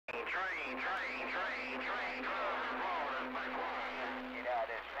Get out of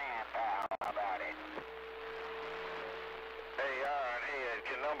this van, pal. How about it? Hey, Ironhead,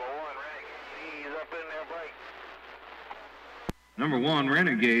 can number one Renegade ease up in there, break? Number one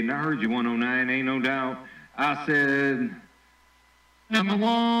Renegade, and I heard you 109, ain't no doubt. I said, number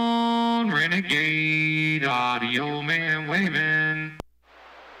one Renegade, audio man waving.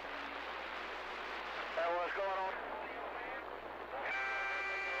 What's going on?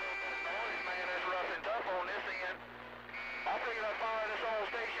 Man, it's rough and tough on this end. I figured I'd fire this whole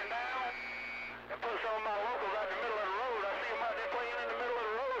station down and put some of my locals out in the middle of the road. I see them out there playing in the middle of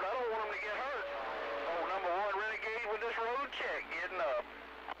the road. I don't want them to get hurt. Oh, number one Renegade with this road check getting up.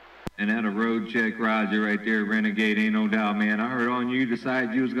 And that a road check, Roger, right there, Renegade, ain't no doubt, man. I heard on you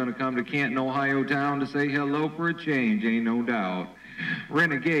decided you was going to come to Canton, Ohio town to say hello for a change, ain't no doubt.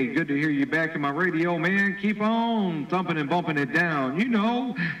 Renegade, good to hear you back in my radio, man. Keep on thumping and bumping it down. You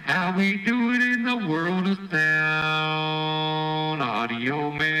know how we do it in the world of sound. Audio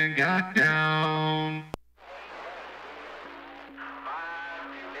man got down.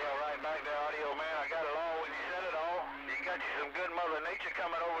 Yeah, right back there, audio man. I got it all when you said it all. You got you some good Mother Nature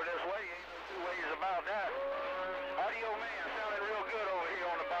coming over this way. Ain't no two ways about that. Audio man sounding real good over here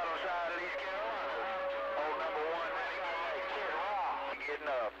on the bottom side of East Carolina. Oh, number one Renegade, Kid Rock, getting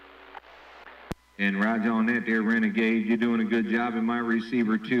up. And Roger on that there, Renegade, you're doing a good job in my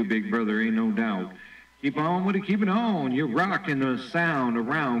receiver too, big brother, ain't no doubt. Keep on with it, keep it on. You're rocking the sound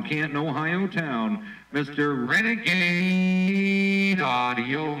around Canton, Ohio town. Mr. Renegade,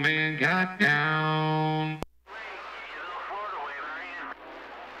 audio man got down.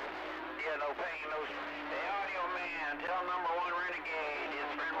 Yeah, no pain, no strain. The audio man, tell number one Renegade,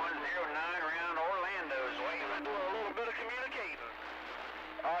 it's 3109 around Orlando's way. Do a little bit of communicating.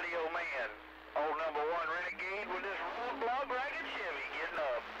 Audio man, old number one Renegade with this blood ragged Chevy getting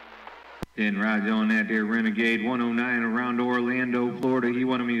up. And Roger on that there, Renegade 109 around Orlando, Florida. He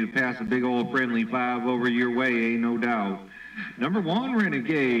wanted me to pass a big old friendly 5 over your way, ain't no doubt. Number one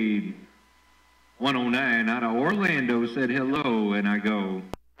Renegade 109 out of Orlando said hello, and I go.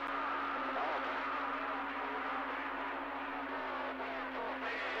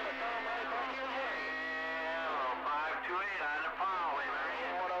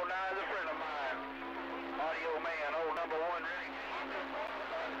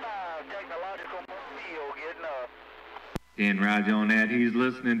 And Roger on that, he's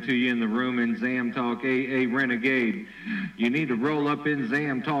listening to you in the room in Zam Talk, AA Renegade. You need to roll up in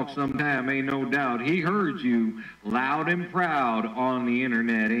Zam Talk sometime, ain't no doubt. He heard you loud and proud on the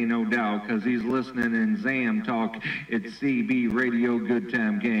internet, ain't no doubt, because he's listening in Zam Talk. It's CB Radio Good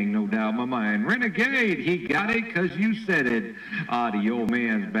Time Gang, no doubt in my mind. Renegade, he got it because you said it. Audio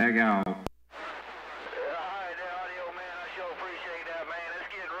man's back out.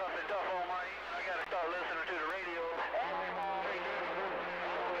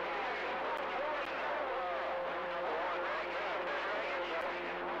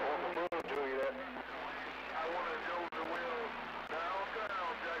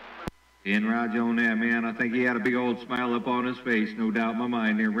 And Roger on that, man, I think he had a big old smile up on his face, no doubt in my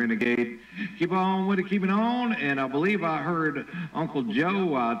mind there, Renegade. Keep on with it, keep it on, and I believe I heard Uncle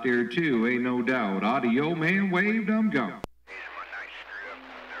Joe out there too, ain't no doubt. Audio man waved, I'm gone.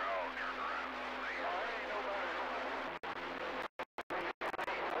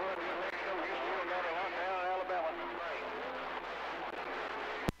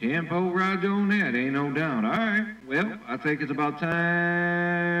 Tempo Roger on that, ain't no doubt. All right, well, I think it's about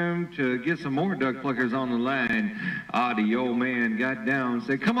time to get some more duck pluckers on the line. Audio man got down,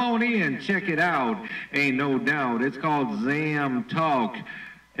 said, come on in, check it out. Ain't no doubt, it's called Zam Talk.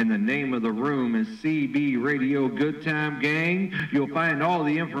 And the name of the room is CB Radio Good Time Gang. You'll find all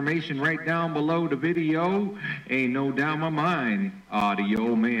the information right down below the video. Ain't no doubt in my mind.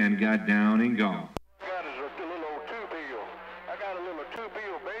 Audio man got down and gone.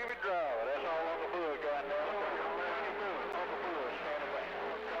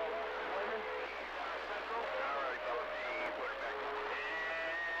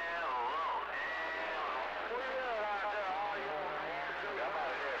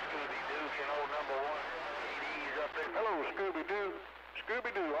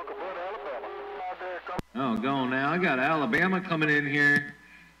 Oh, go on now. I got Alabama coming in here.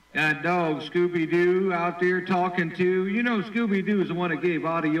 Got dog Scooby-Doo out there talking to. You know Scooby-Doo is the one that gave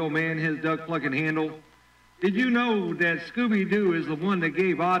Audio Man his duck plucking handle. Did you know that Scooby-Doo is the one that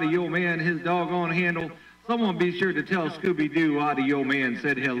gave Audio Man his doggone handle? Someone be sure to tell Scooby-Doo Audio Man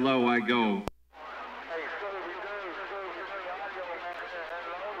said hello, I go.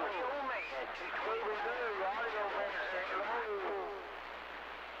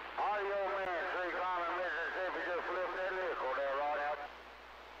 Audio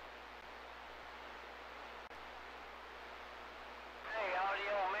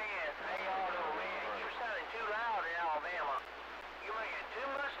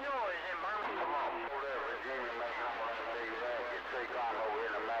much noise in Birmingham. Come on, pull that Virginia man. I'm going to tell you that. Get Take on over here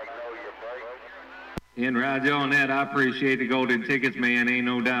in the Magnolia break. And Roger on that, I appreciate the golden tickets, man, ain't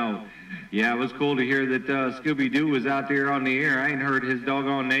no doubt. Yeah, it was cool to hear that Scooby-Doo was out there on the air. I ain't heard his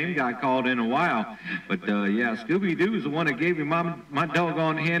doggone name got called in a while. But, yeah, Scooby-Doo is the one that gave me my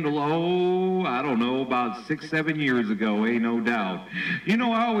doggone handle, I don't know, about 6, 7 years ago, ain't no doubt. You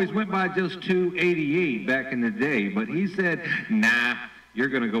know, I always went by just 288 back in the day, but he said, nah, you're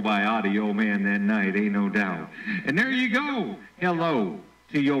going to go by Audio Man that night, ain't no doubt. And there you go. Hello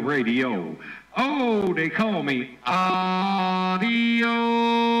to your radio. Oh, they call me Audio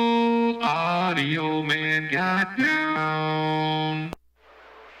Man got down.